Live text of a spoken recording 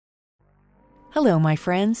Hello, my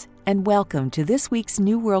friends, and welcome to this week's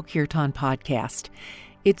New World Kirtan podcast.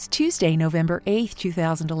 It's Tuesday, November 8th,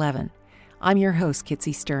 2011. I'm your host,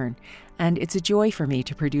 Kitsy Stern, and it's a joy for me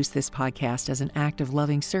to produce this podcast as an act of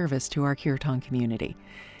loving service to our Kirtan community.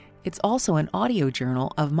 It's also an audio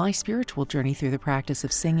journal of my spiritual journey through the practice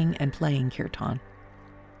of singing and playing Kirtan.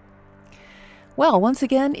 Well, once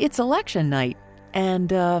again, it's election night,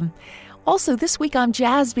 and also this week I'm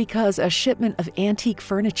jazzed because a shipment of antique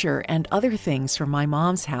furniture and other things from my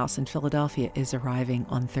mom's house in Philadelphia is arriving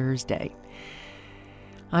on Thursday.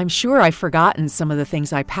 I'm sure I've forgotten some of the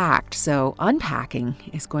things I packed, so unpacking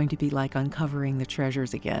is going to be like uncovering the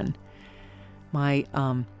treasures again. My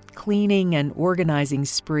cleaning and organizing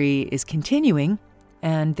spree is continuing,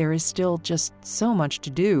 and there is still just so much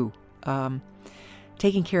to do,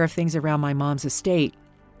 taking care of things around my mom's estate.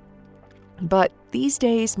 But these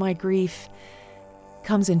days, my grief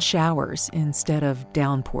comes in showers instead of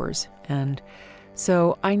downpours, and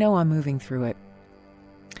so I know I'm moving through it.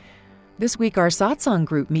 This week, our satsang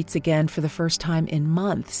group meets again for the first time in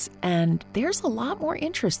months, and there's a lot more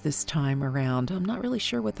interest this time around. I'm not really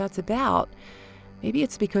sure what that's about. Maybe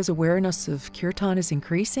it's because awareness of Kirtan is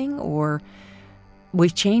increasing, or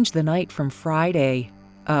we've changed the night from Sunday,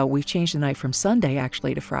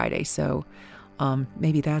 actually, to Friday, so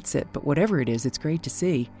maybe that's it, but whatever it is, it's great to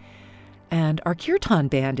see. And our Kirtan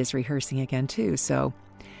band is rehearsing again too, so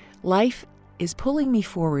life is pulling me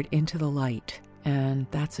forward into the light, and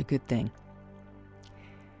that's a good thing.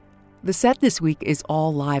 The set this week is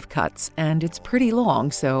all live cuts, and it's pretty long,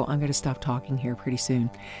 so I'm going to stop talking here pretty soon.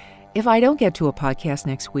 If I don't get to a podcast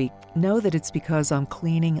next week, know that it's because I'm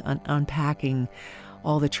cleaning and unpacking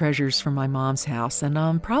all the treasures from my mom's house, and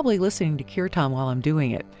I'm probably listening to Kirtan while I'm doing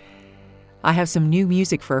it. I have some new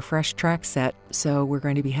music for a fresh track set, so we're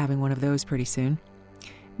going to be having one of those pretty soon.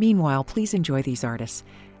 Meanwhile, please enjoy these artists,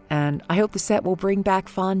 and I hope the set will bring back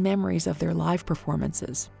fond memories of their live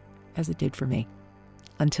performances, as it did for me.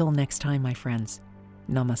 Until next time, my friends,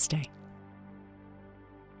 namaste.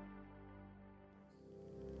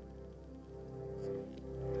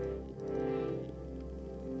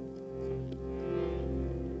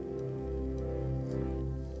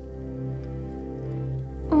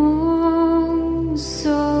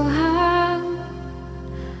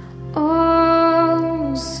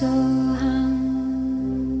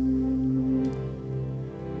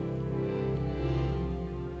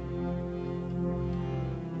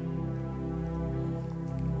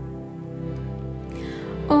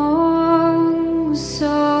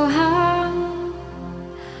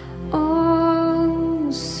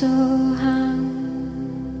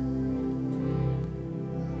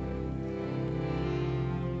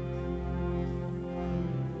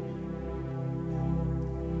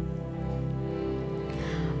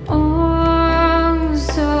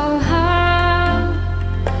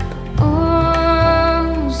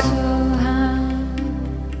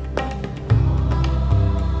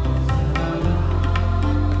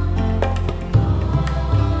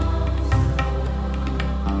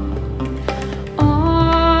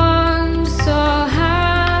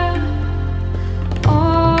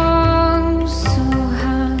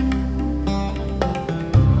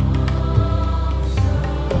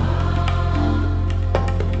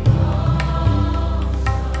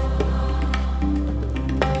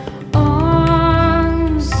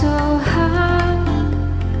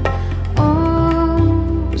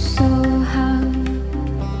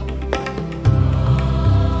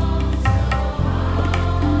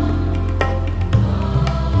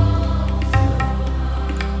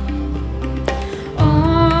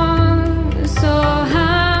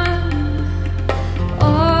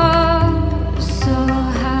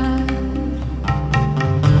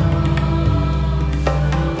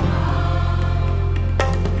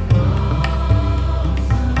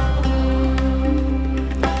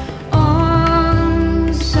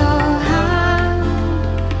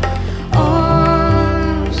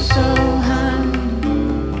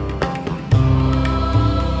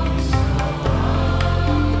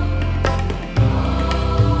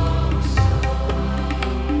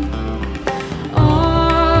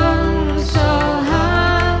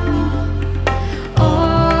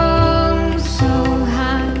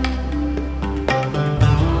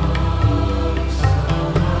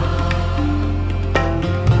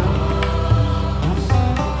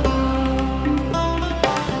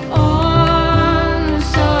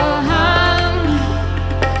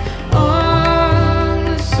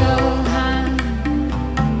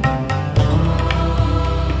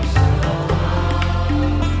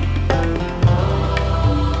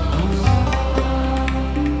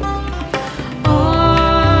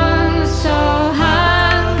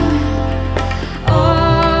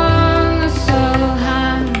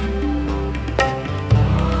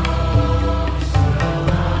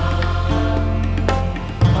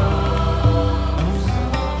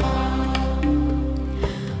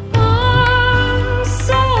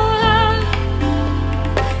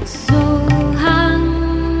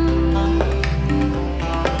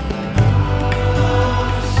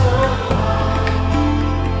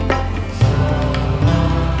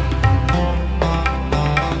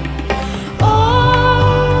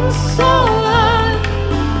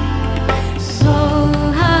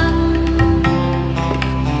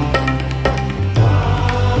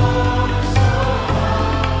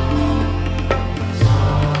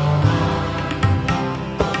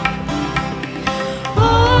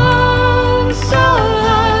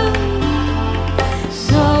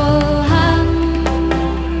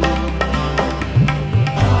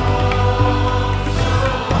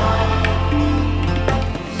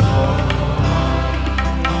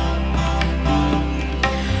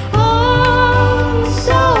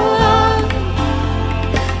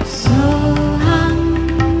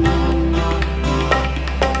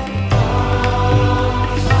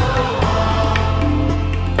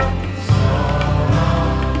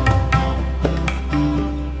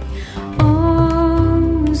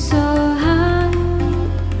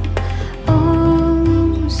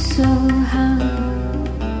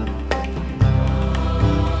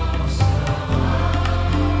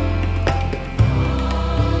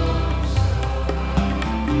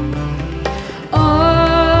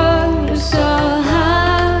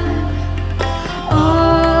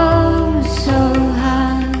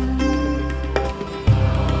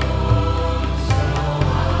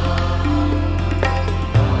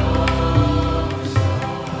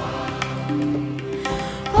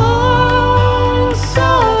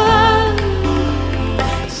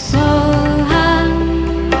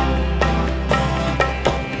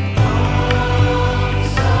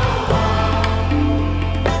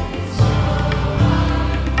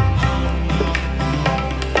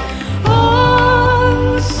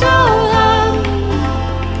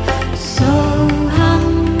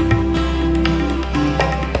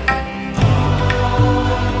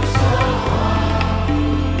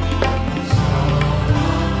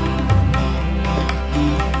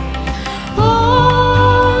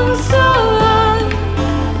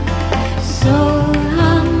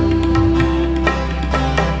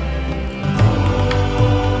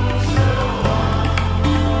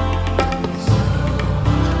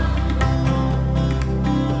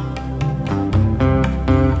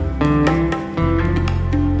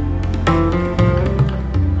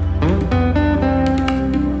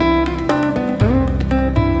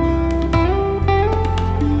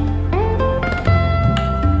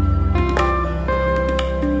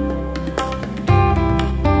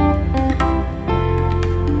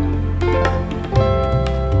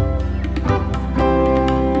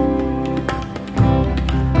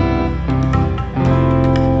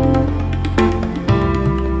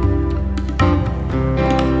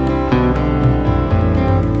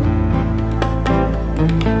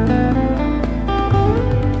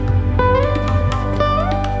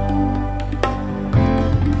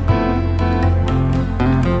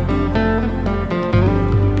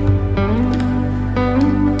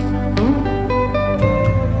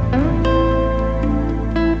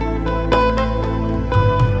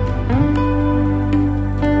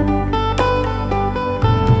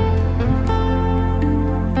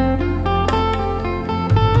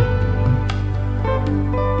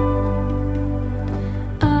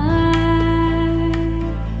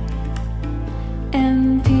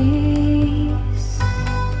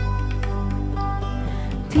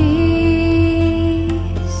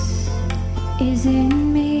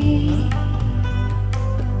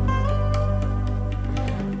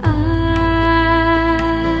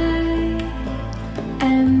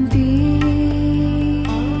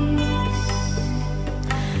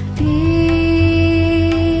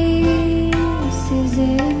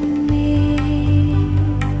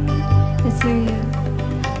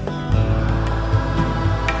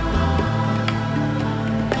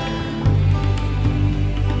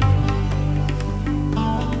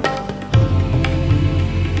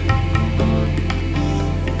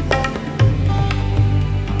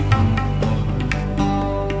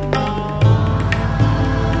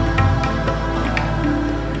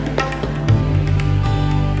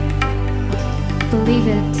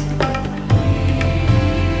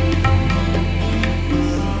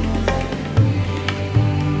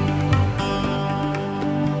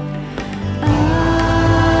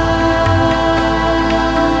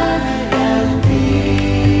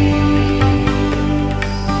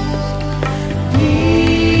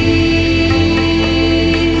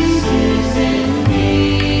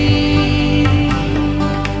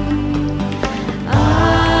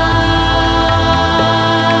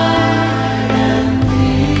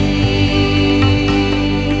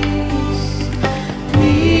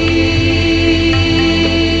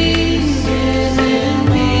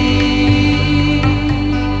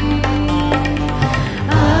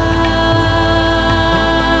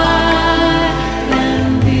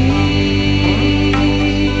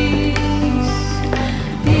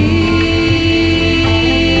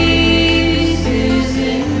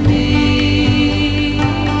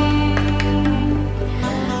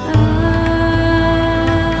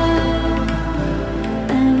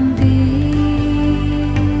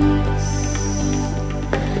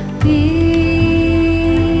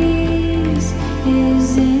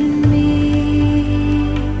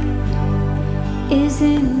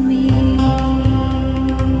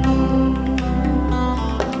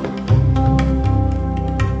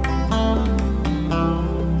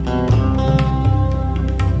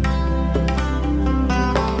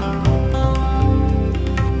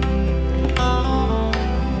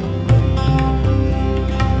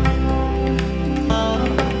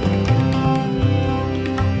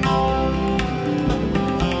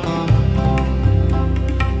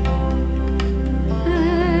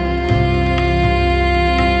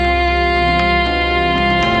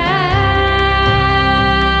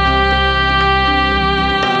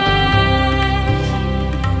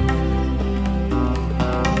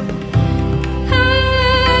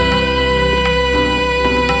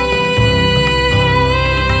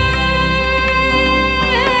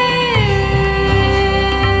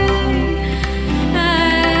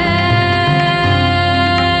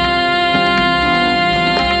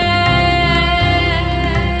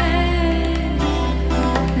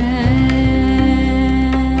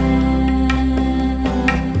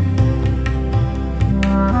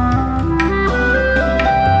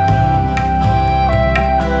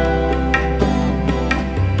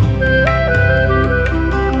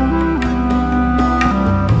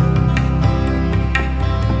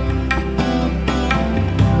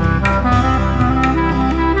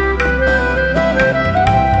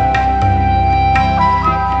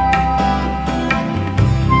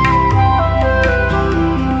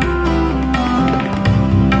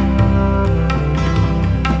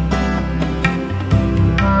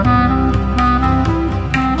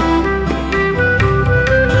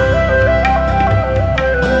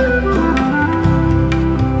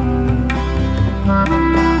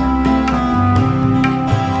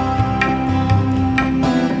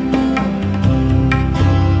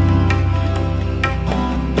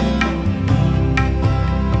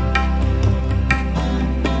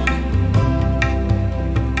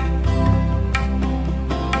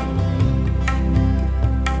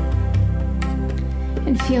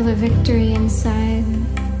 feel the victory inside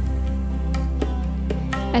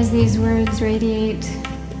as these words radiate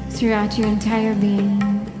throughout your entire being.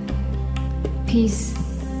 Peace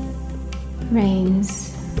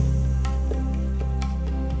reigns.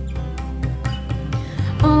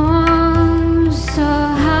 Om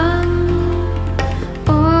Soham,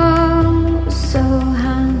 Om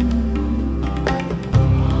Soham.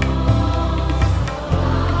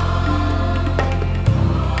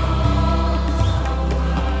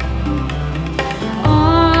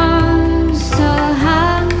 Om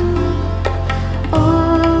Soham,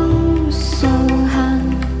 Om Soham.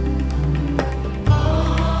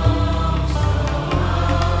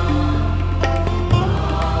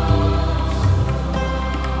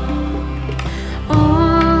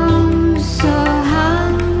 Om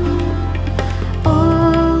Soham,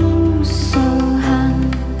 Om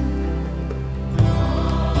Soham.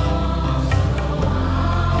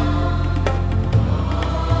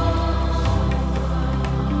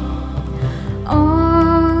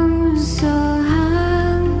 Om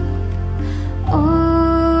Soham,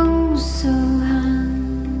 Om Soham.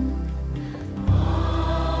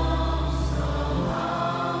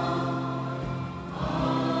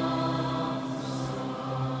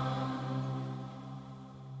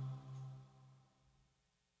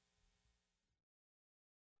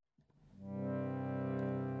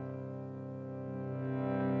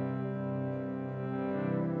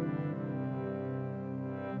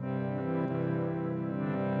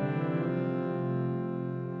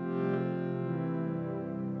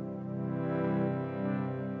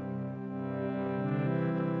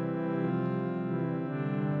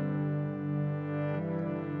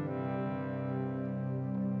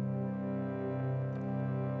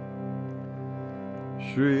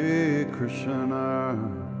 Shri Krishna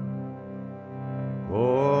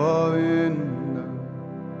Govinda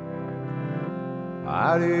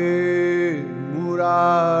Hare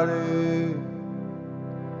Murare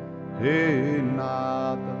He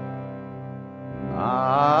Nata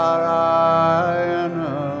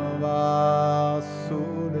Narayana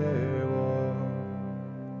Vasudeva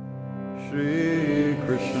Shri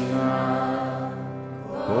Krishna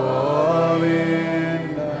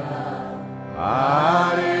Govinda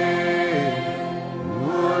Hare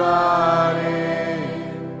Murare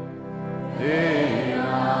He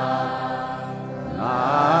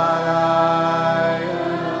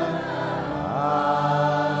Narayana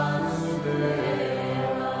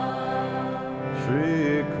Vasudeva Shri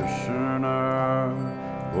Krishna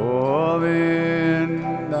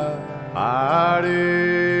Govinda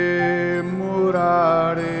Hare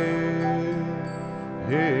Murare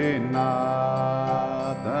He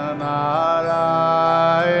Nata Narayana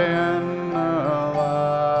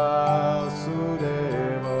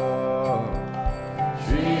Vasudeva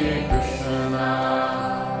Shri Krishna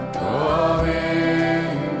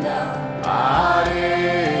Govinda Hare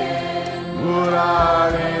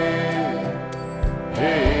Murare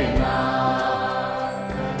He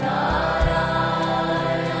Nata Narayana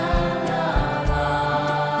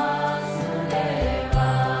Vasudeva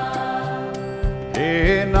He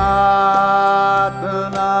Nata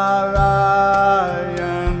Narayana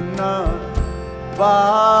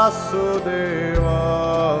Vasudeva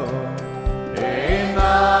He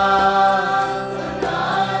Nata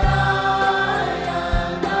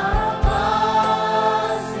Narayana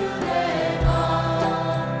Vasudeva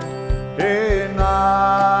He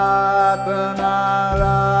Nata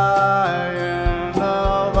Narayana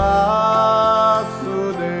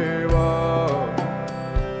Vasudeva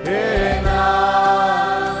He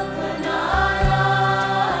Nata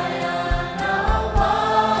Narayana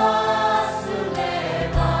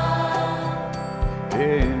Vasudeva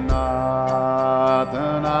He Nata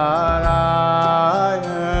Narayana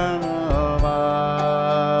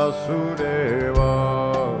Vasudeva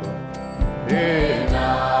He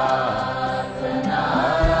Nata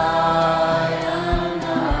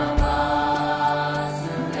Narayana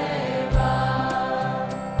Vasudeva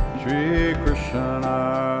Shri Krishna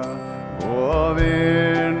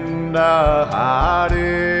Govinda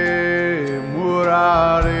Hare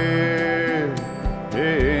Murare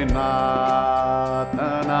He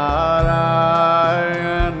Nata Narayana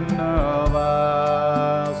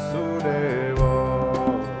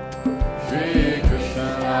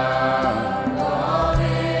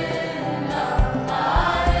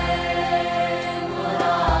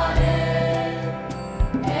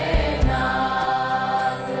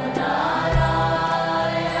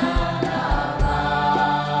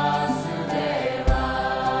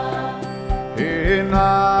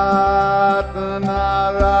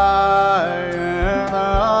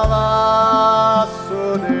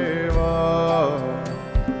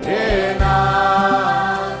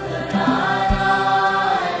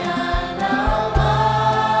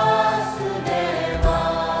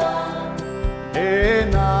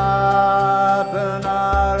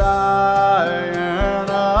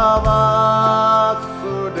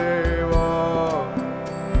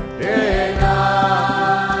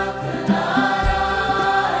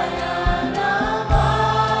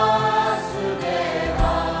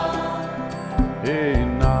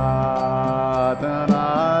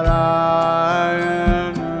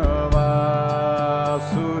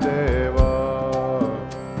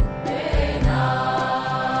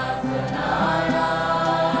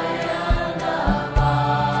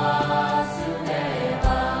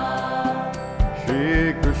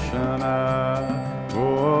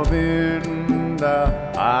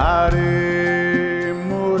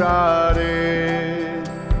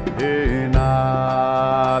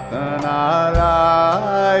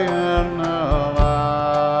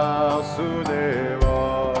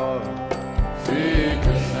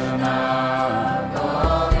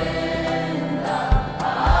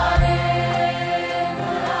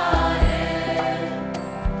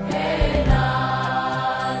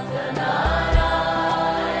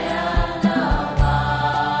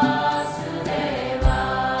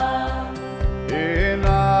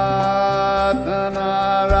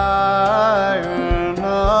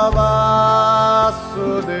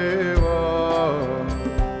Vasudeva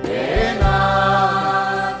He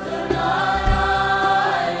Nath Narayana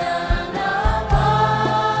Vasudeva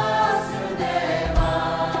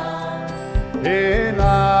He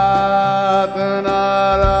Nath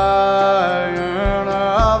Narayana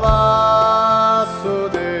Vasudeva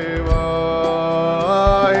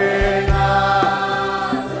He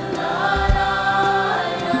Nath Narayana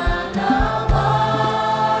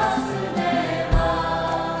Vasudeva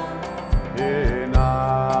He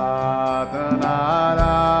Nath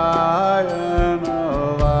Narayana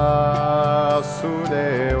Vasudeva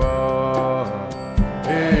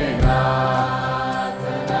He Nath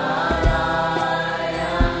Narayana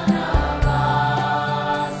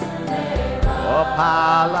Vasudeva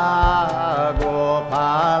Gopala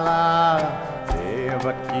Gopala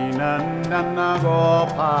Devaki Nandana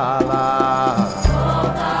Gopala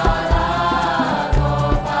Gopala,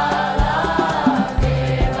 Gopala,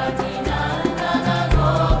 Devaki Nandana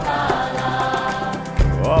Gopala.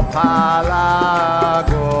 Gopala,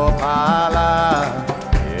 Gopala,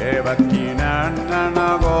 Devaki Nandana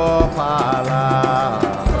Gopala.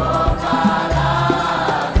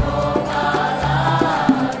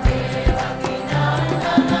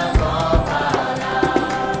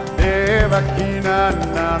 Devaki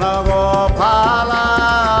Nandana Gopala,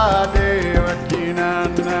 Devaki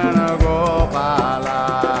Nandana Gopala.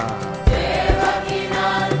 Devaki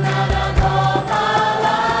Nandana Gopala.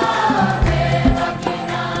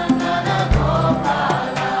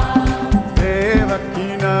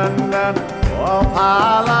 Devakinandan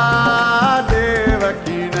Gopala,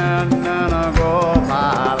 Devakinandan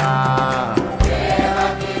Gopala.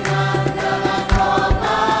 Devakinandan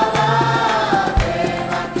Gopala,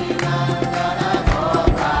 Devakinandan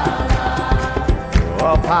Gopala.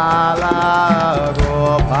 Gopala,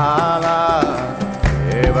 Gopala,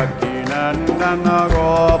 Devakinandan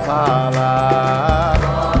Gopala.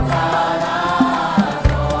 Gopala,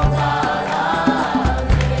 Gopala,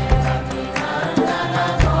 Devaki Nandana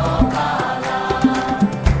Gopala.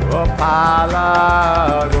 Gopala,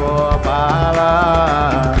 Gopala,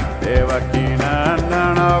 Devaki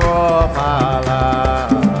Nandana Gopala.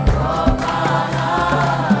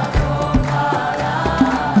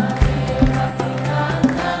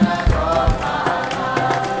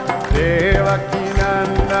 Devaki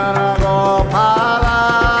Nandana Gopala,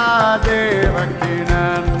 Devaki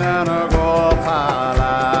Nandana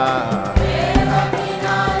Gopala. Devaki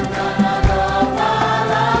Nandana Gopala.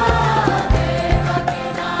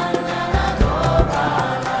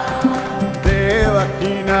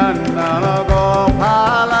 Devakinandana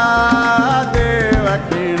Gopala,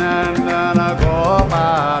 Devakinandana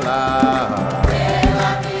Gopala.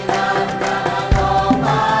 Devakinandana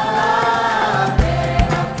Gopala,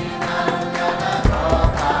 Devakinandana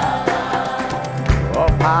Gopala.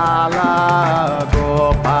 Gopala,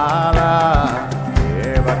 Gopala,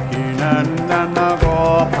 Devakinandana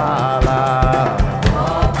Gopala.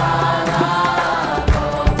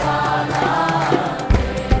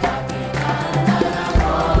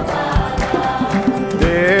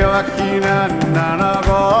 Devakinandana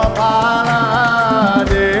Gopala,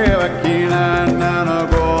 Devakinandana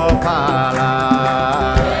Gopala.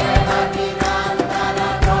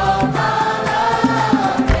 Devakinandana Gopala,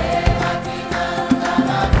 Devakinandana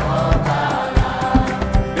Gopala.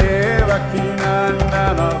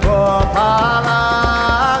 Devakinandana Gopala,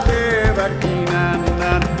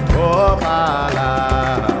 Devakinandana Gopala.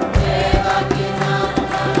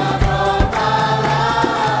 Devakinandana Gopala,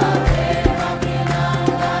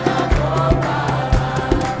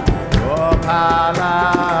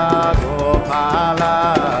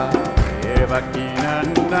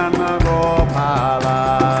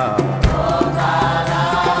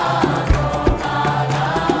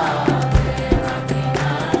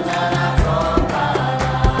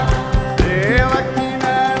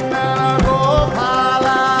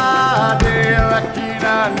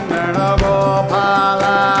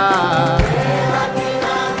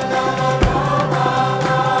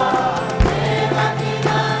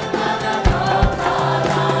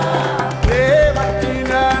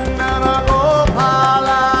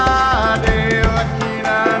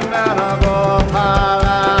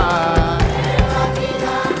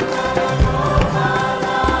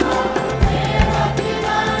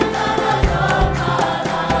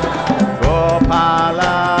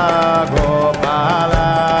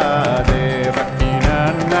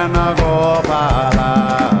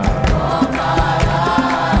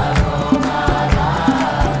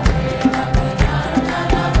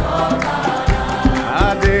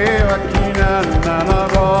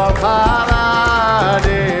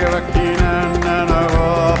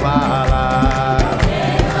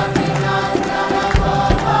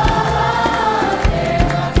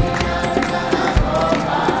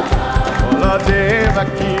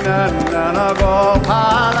 Nandana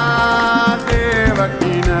Gopala,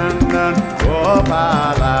 Devaki Nandan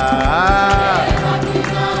Gopala.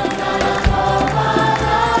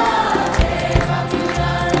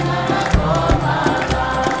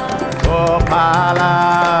 Gopala,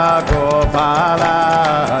 Gopala,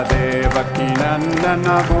 Devaki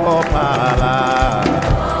Nandana Gopala.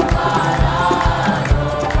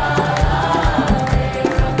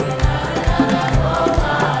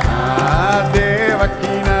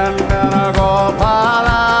 Devaki Nandana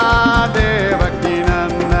Gopala, Devaki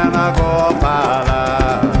Nandana Gopala.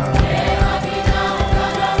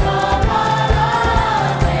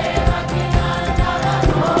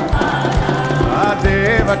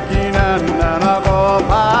 Devaki Nandana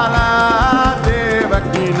Gopala,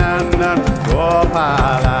 Devaki Nandana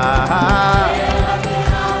Gopala.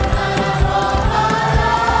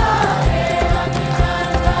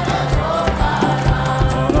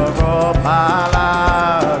 Gopala,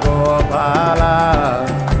 Gopala,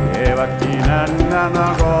 Devaki Nandana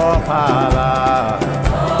Gopala.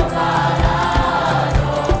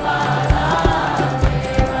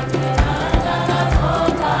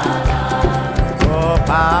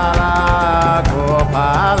 Gopala,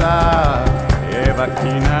 Gopala,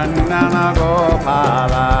 Devaki Nandana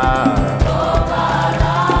Gopala.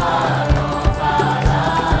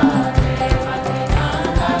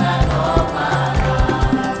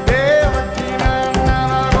 Devaki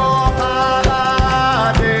Nandana Gopala,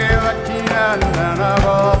 Devaki Nandana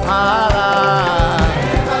Gopala.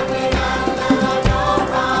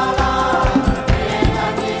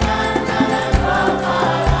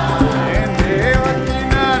 Devaki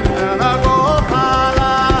Nandana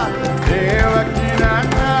Gopala, Devaki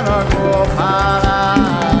Nandana Gopala.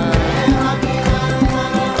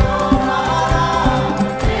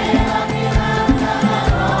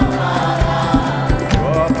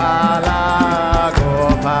 Gopala,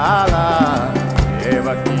 Gopala,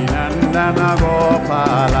 Devaki Nandana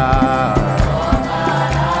Gopala.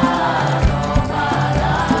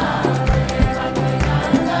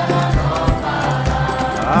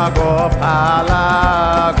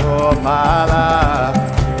 Gopala, Gopala,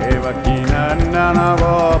 Devaki Nandana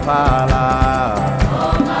Gopala.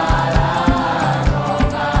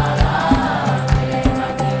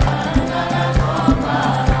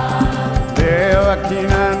 Devaki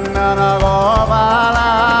Nandana Gopala,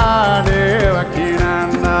 Devaki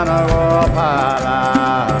Nandana Gopala.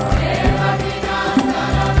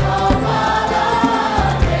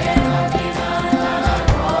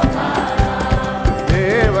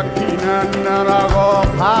 Devaki Nandana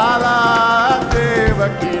Gopala,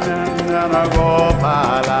 Devaki Nandana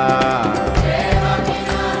Gopala.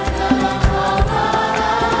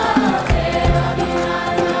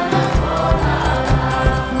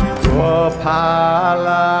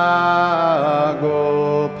 Gopala,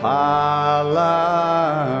 Gopala,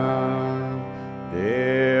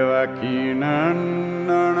 Devaki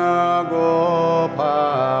Nandana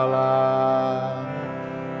Gopala.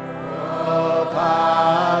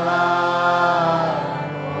 Gopala,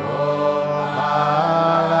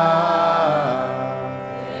 Gopala,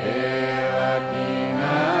 Devaki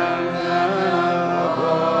Nandana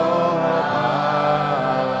Gopala.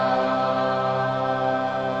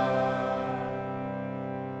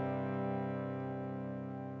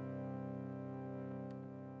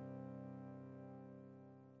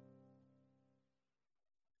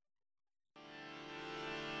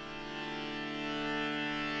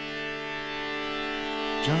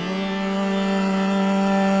 Jaya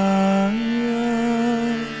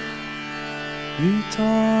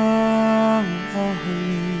Vitali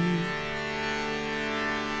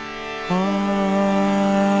Hare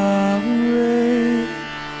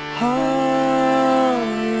Hare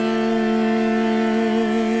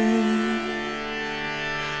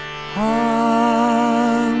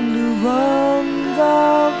Panduranga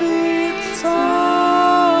Vitali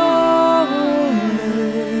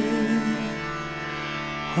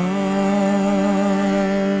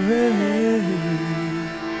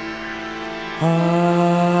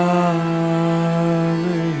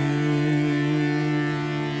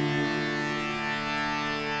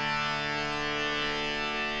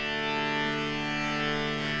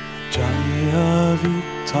Jaya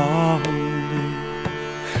Vitali,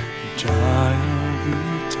 Jaya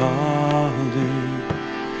Vitali,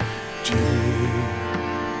 Jai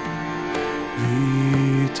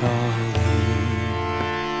Vitali.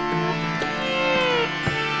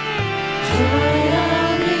 Jaya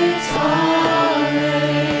Vitale,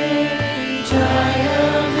 Jaya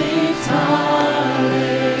Vitale,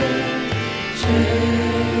 Jai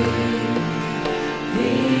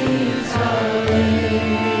Vitale.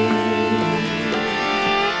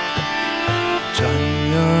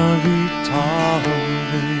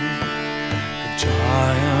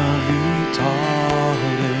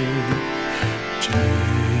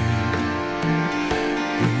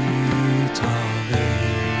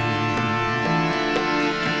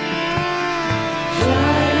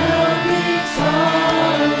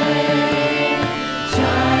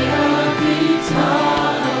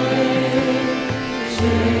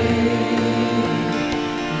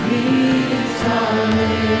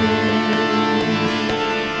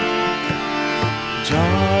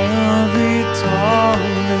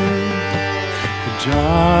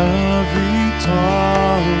 Jaya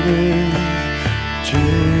Vitale,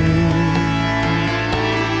 Jai Vitale.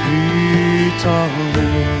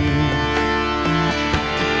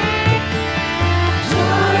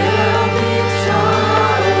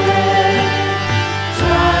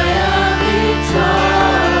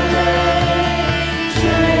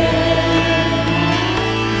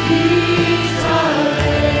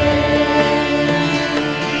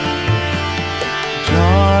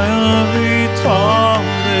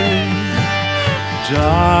 Jaya Vitale,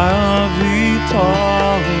 Jai Vitale.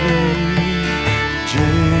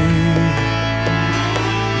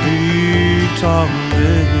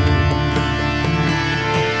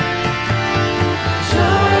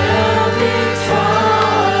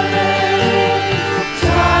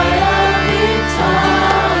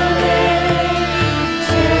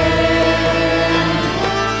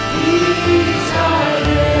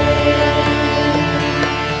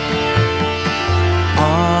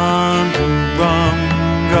 Panduranga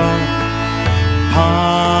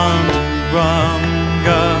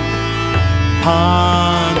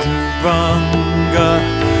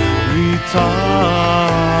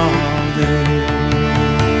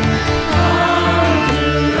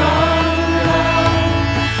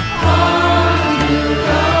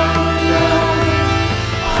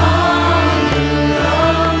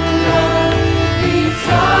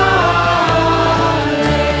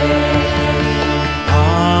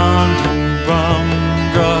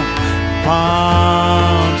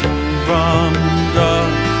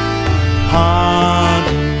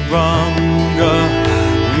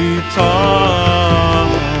Vitale.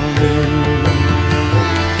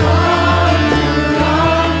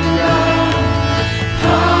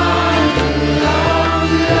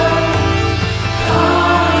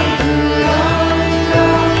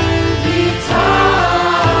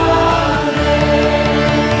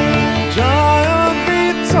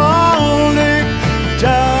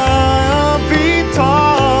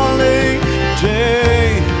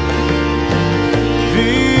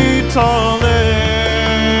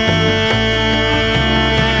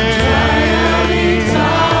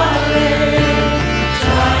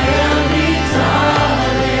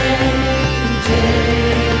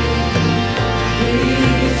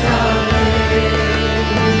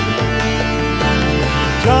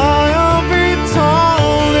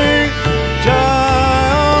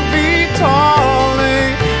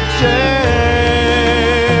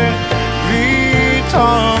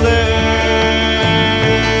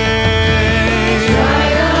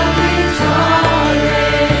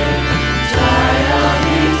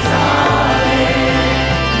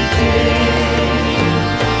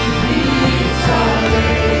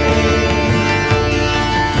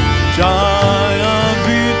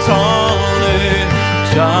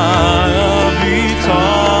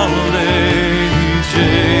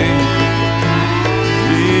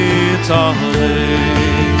 Vitale.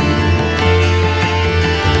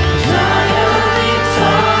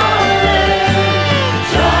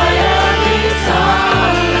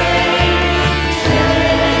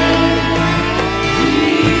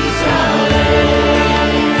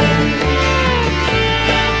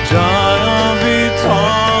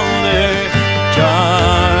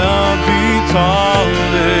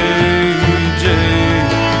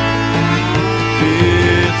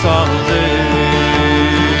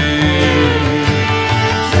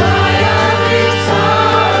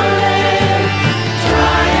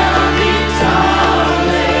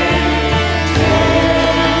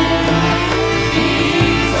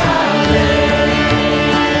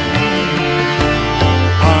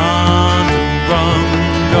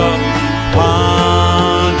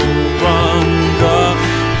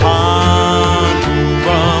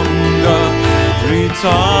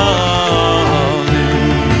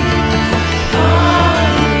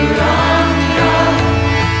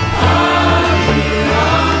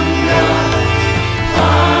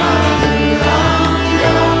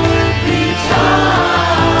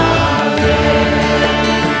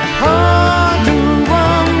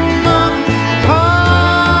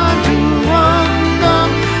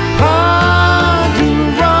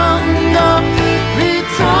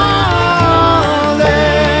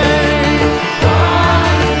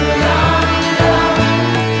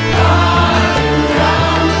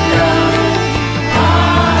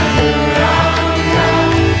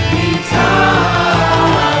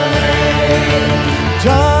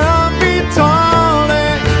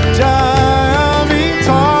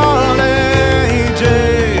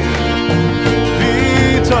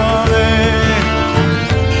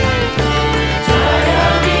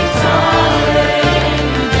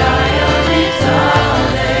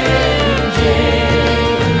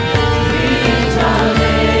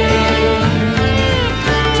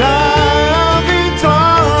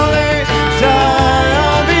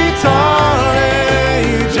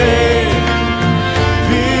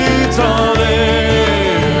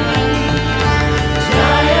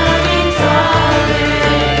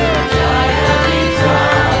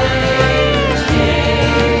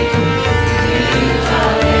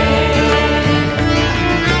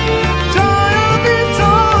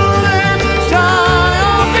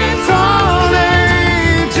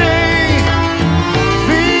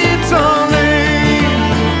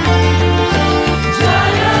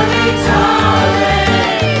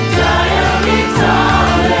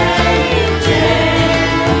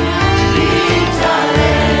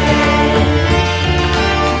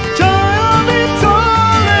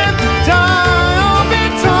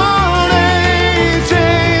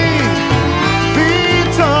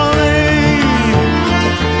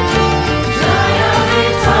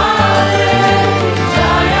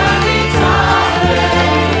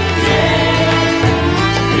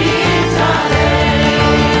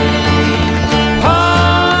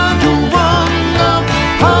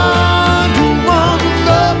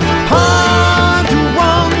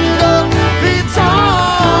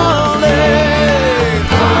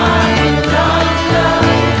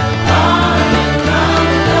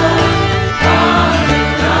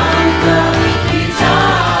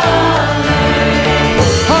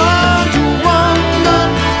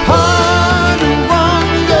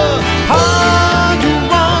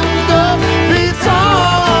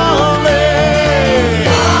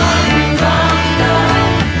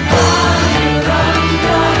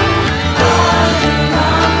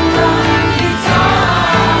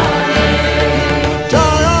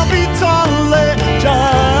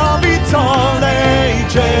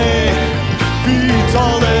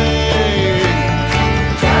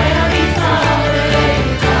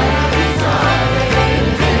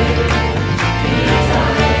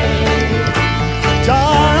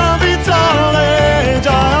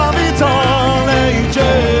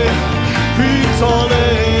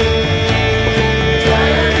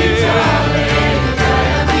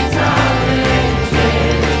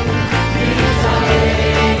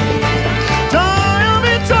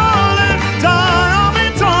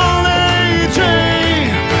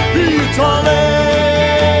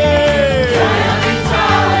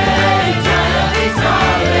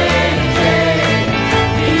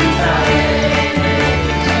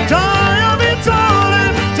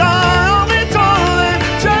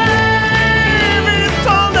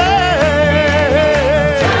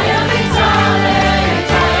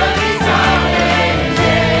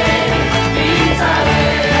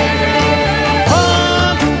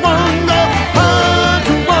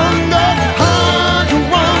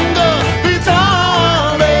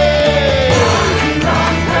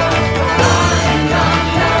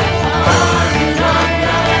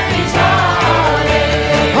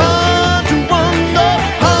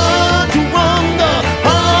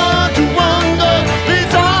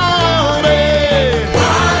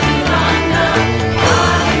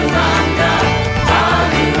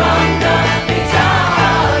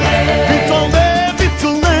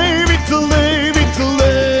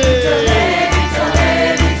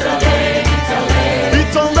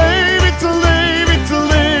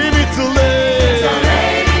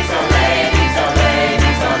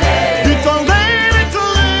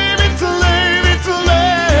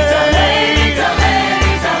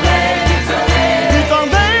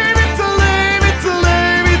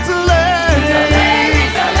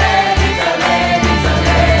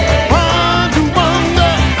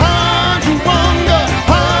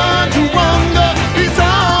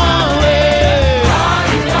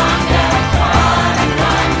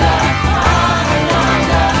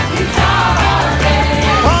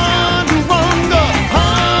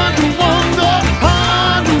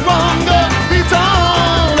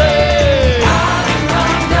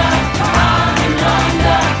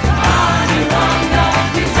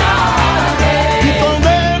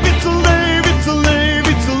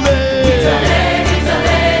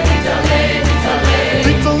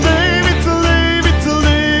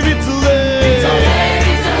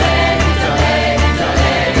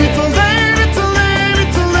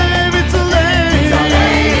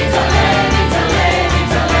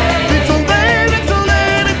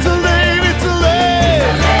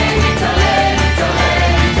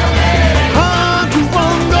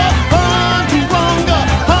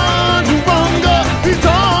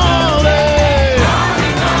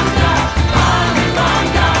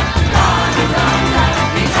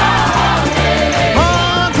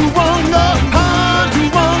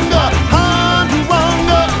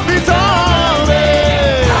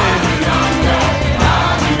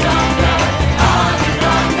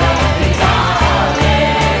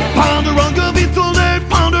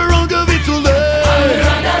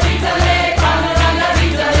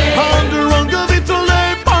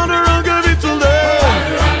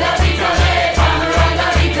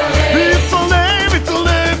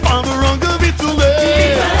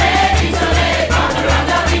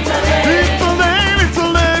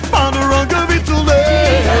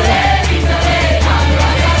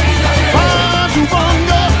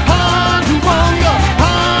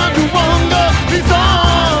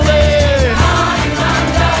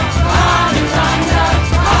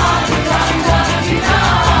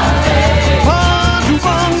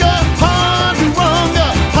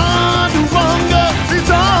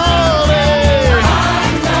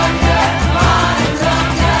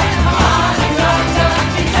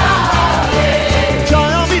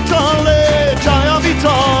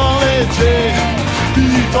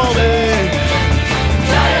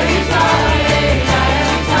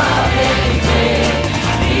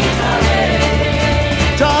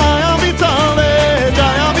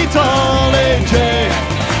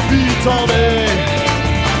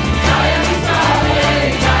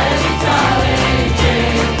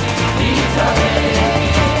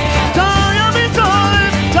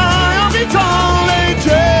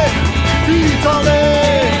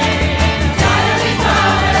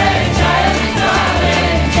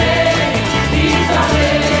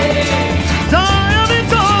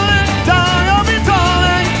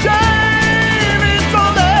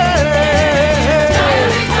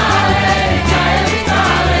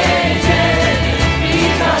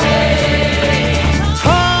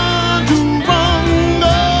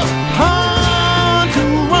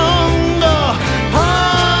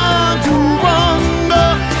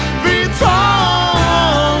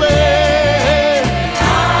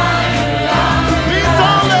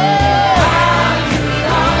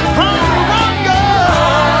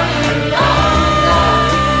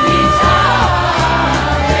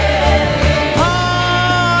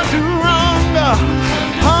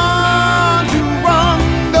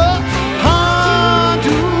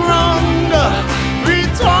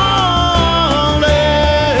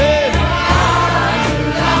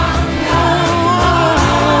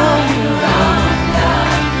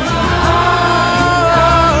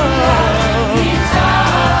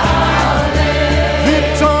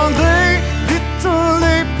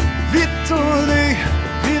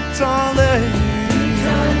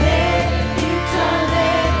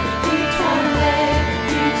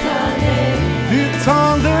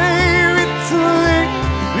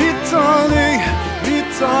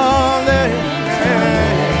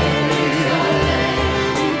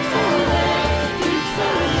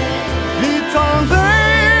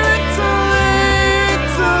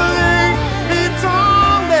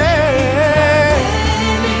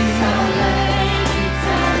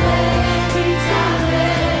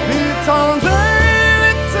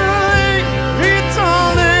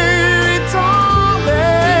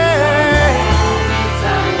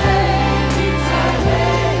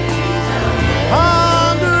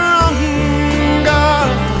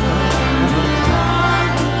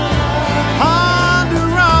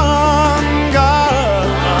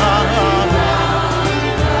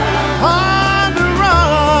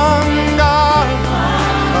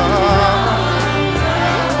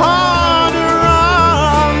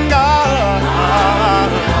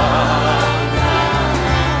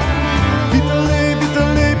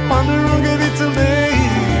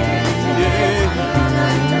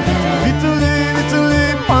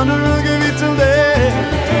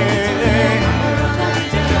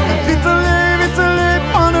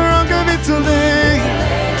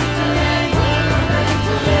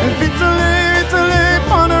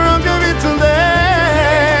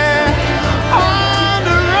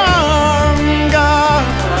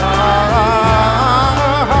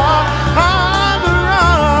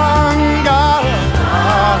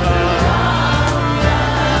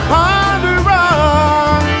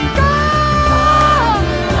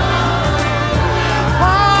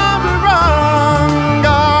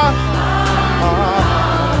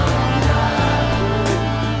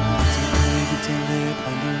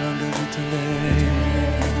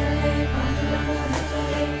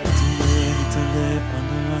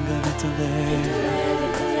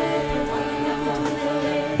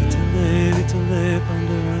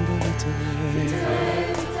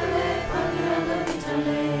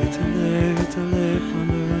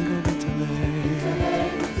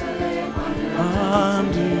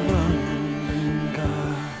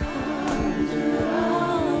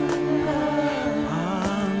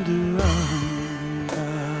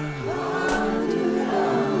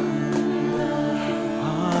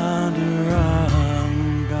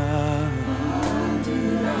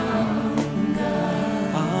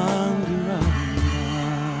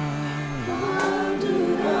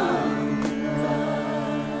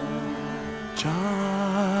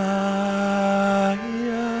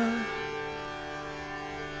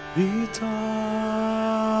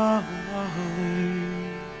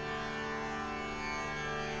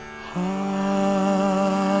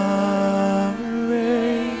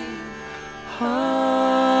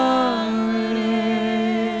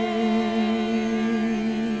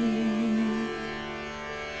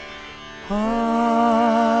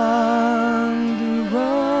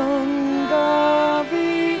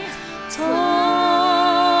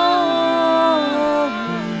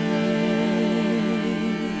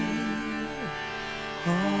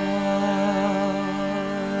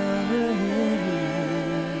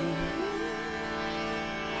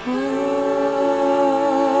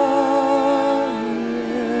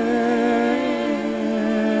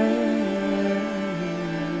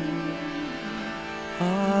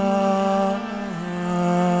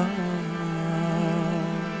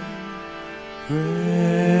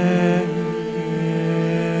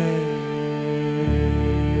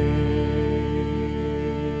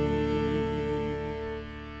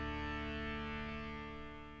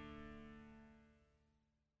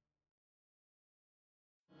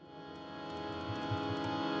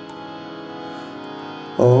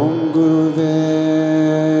 Om Guruve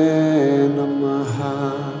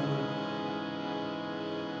Namaha.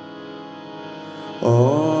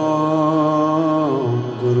 Om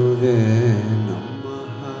Guruve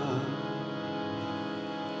Namaha.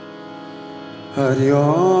 Hari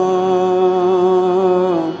Om.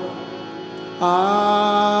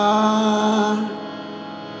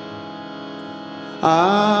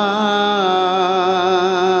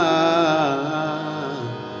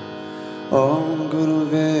 Om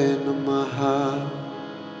Guruve Namaha.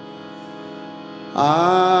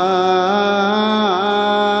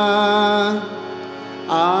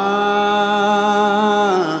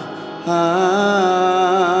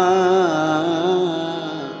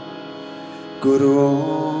 Guru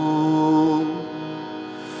Om.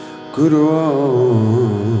 Guru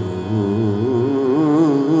Om.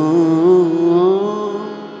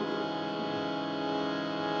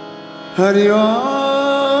 Hari Om.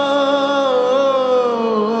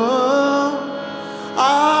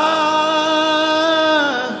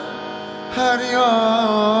 Hari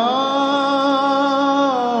Om.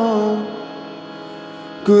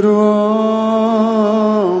 Guru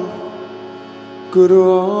Om. Guru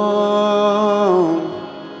Om.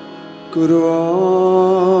 Guru Om.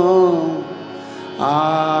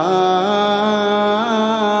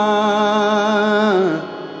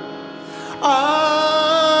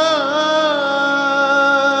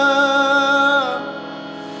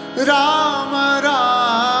 Rama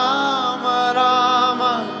Rama Rama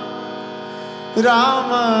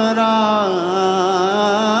Rama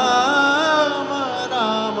Rama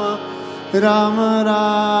Rama Rama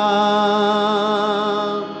Rama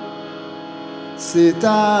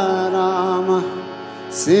Sita Rama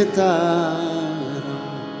Sita Rama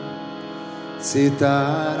Sita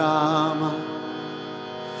Rama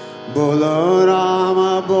Bolo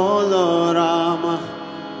Rama Bolo Rama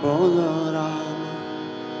Bolo Rama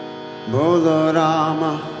Bolo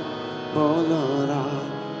Rama Bolo Rama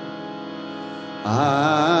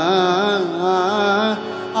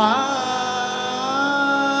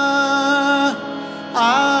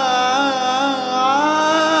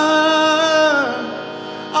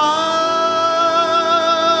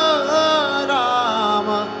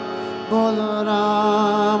Rama Bolo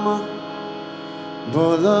Rama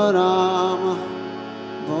Bolo Rama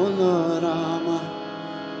Bolo Rama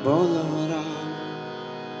Bolo Rama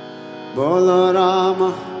Bolo Rama Bolo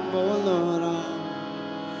Rama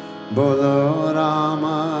Bolo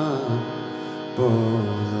Rama Bolo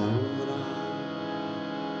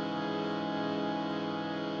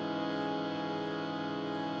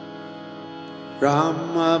Rama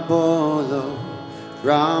Rama Bolo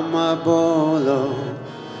Rama Bolo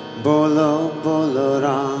Bolo Bolo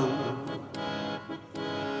Ram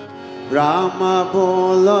Rama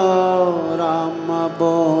Bolo Rama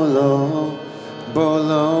Bolo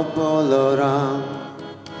Bolo Bolo Ram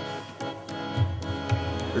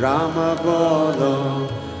Rama Bolo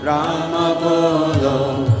Rama Bolo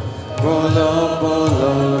Bolo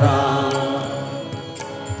Bolo Ram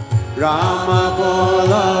Rama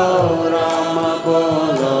Bolo Rama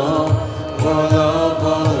Bolo Bolo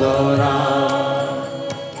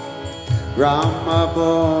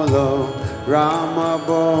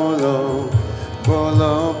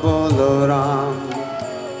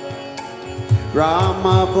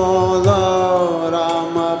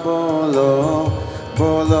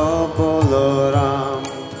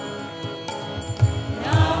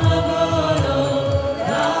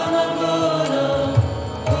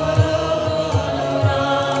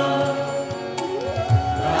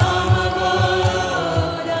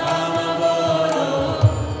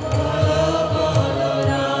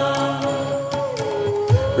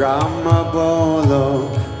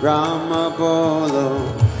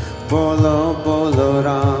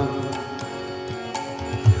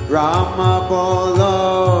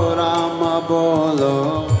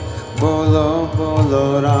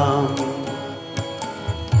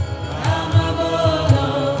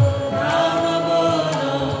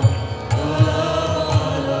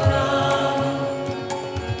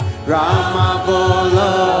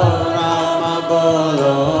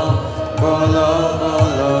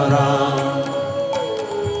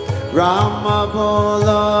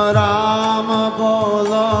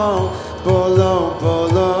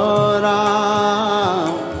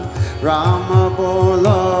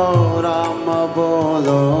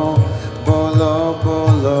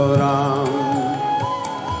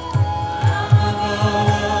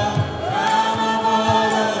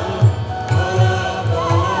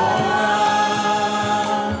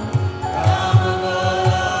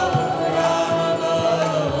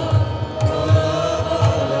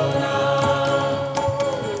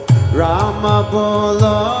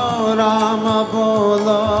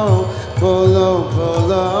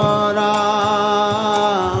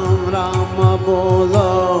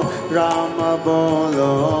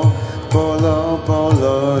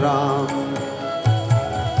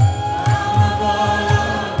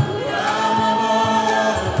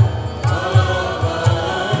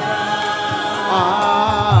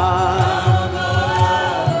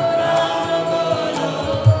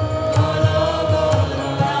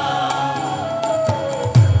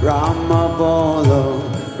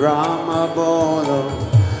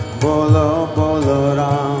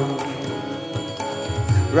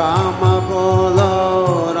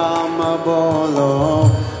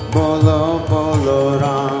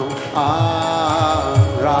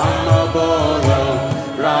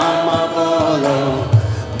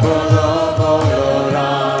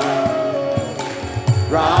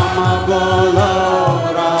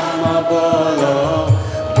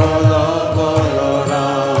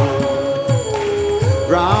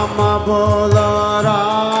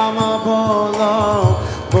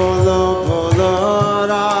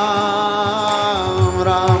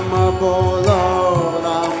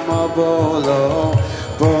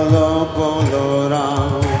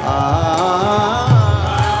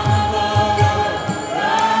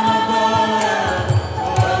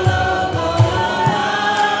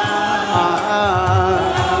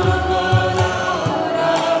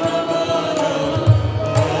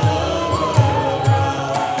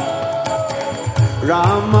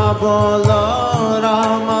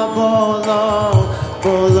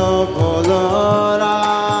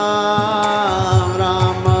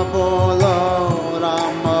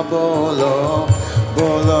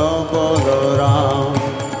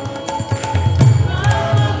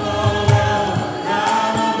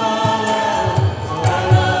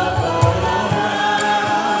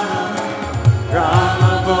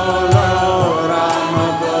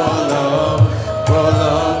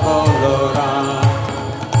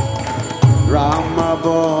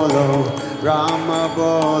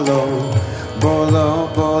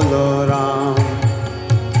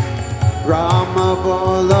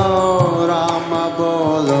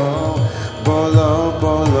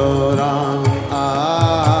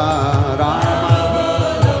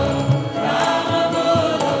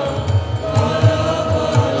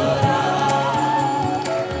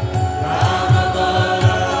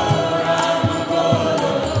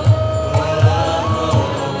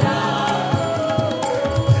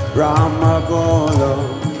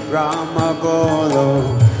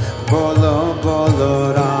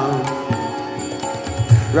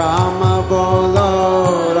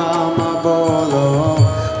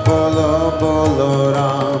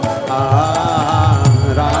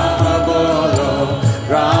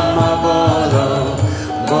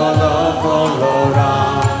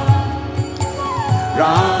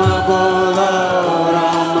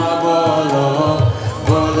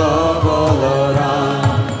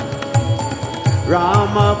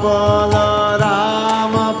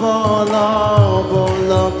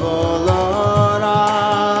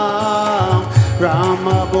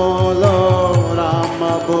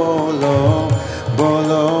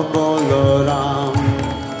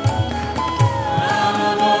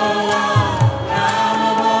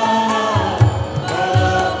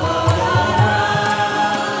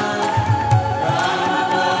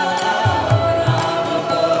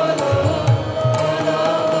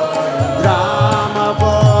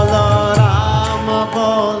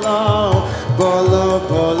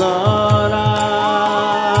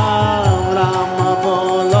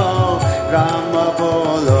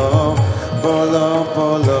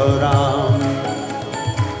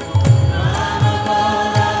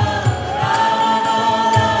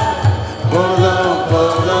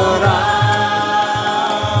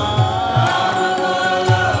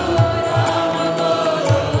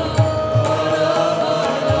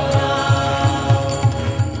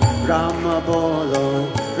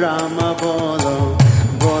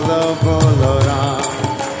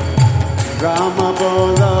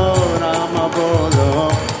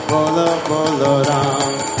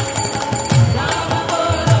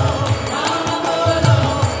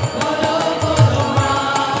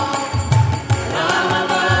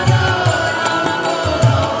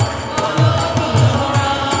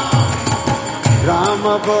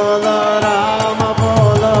bolo Rama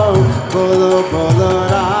bolo bolo bolo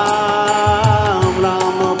Ram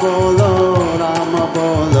Rama bolo Rama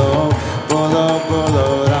bolo bolo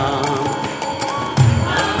bolo Ram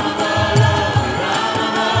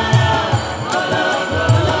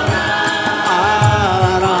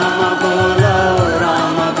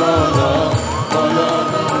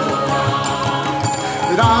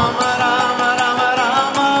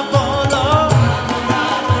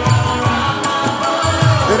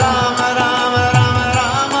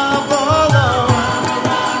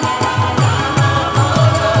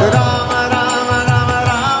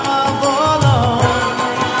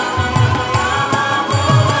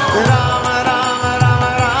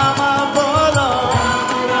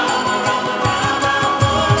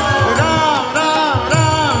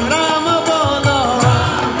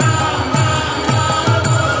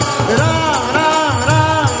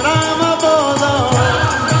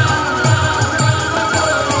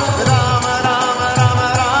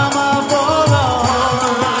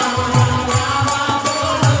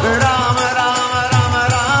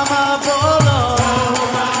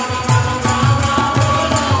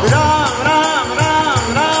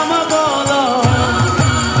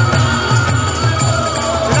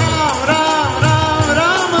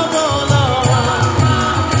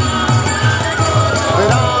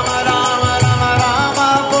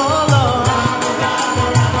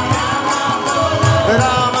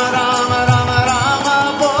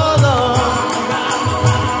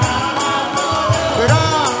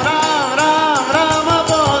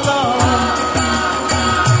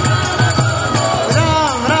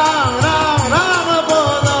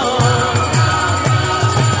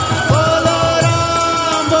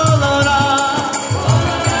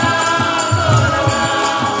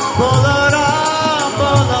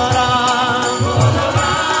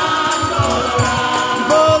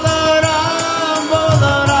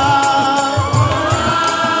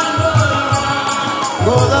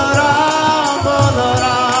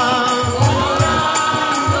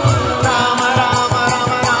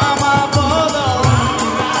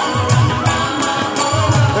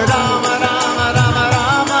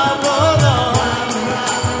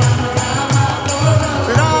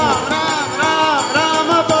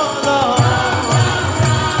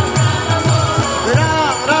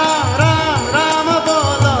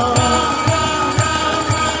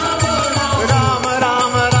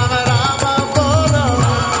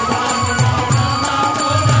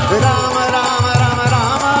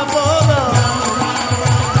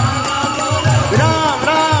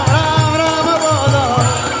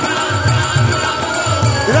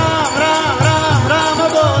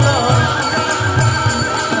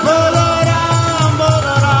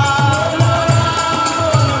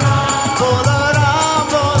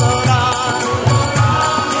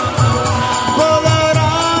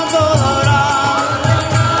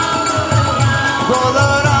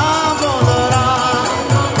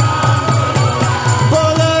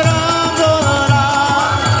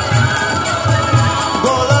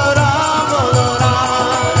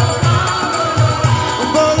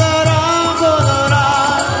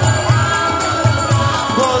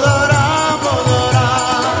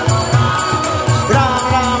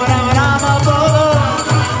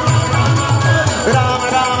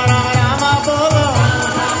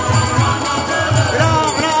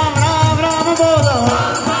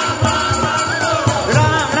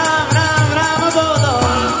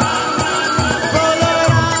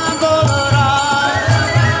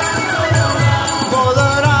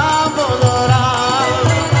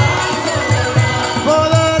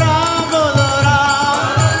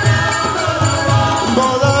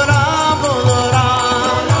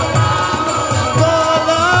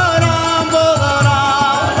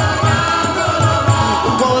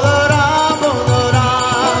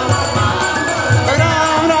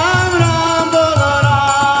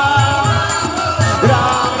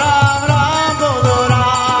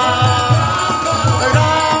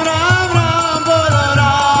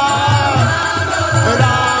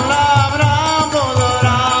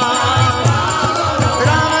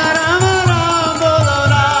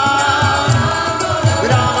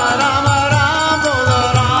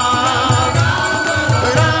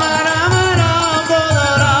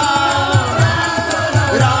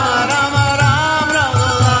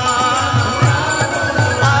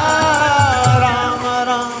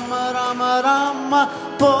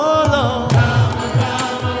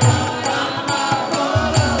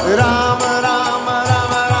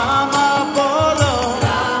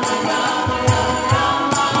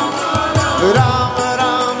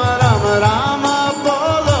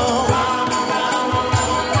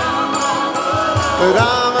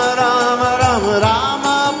Rama Rama Rama Rama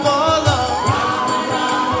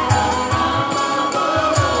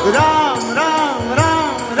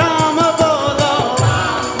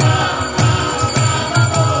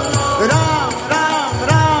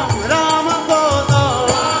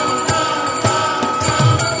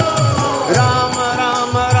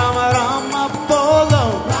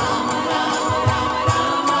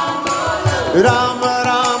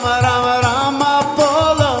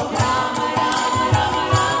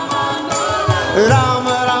Ram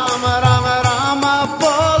Ram Ram Rama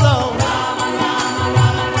bolo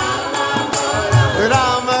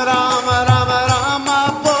Ram Ram Ram Rama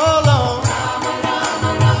bolo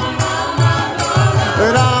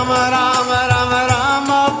Ram Ram Ram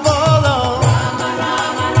Rama bolo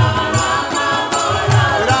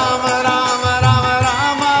Ram Ram Ram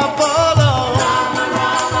Rama bolo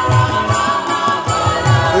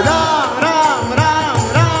Ram Ram Ram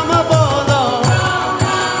Rama bolo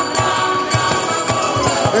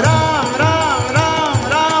Ram Ram Ram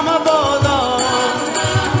Rama bolo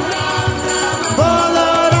Bolo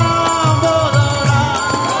Ram bolo Ram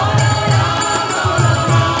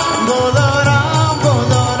Bolo Ram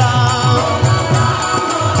bolo Ram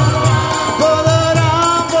Bolo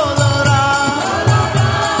Ram bolo Ram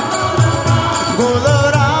Bolo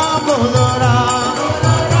Ram bolo Ram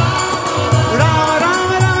Ram Ram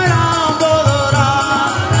Ram Ram bolo Ram Ram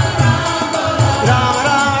Ram Ram Ram bolo Ram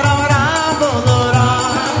Ram Ram Ram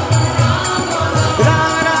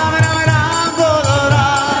Ram bolo Ram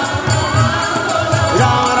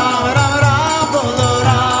Ram Ram Ram Ram bolo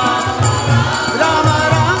Ram Ram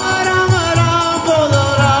Ram Ram Ram bolo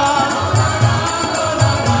Ram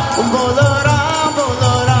Bolo Ram bolo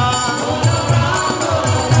Ram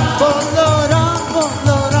Bolo Ram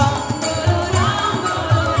bolo Ram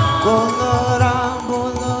Bolo Ram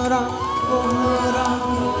bolo Ram Bolo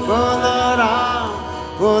Ram bolo Ram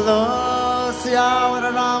Bolo Syavar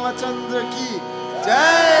Ramachandra ki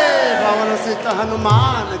Jai Bhavan Sita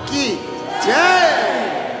Hanuman ki Jai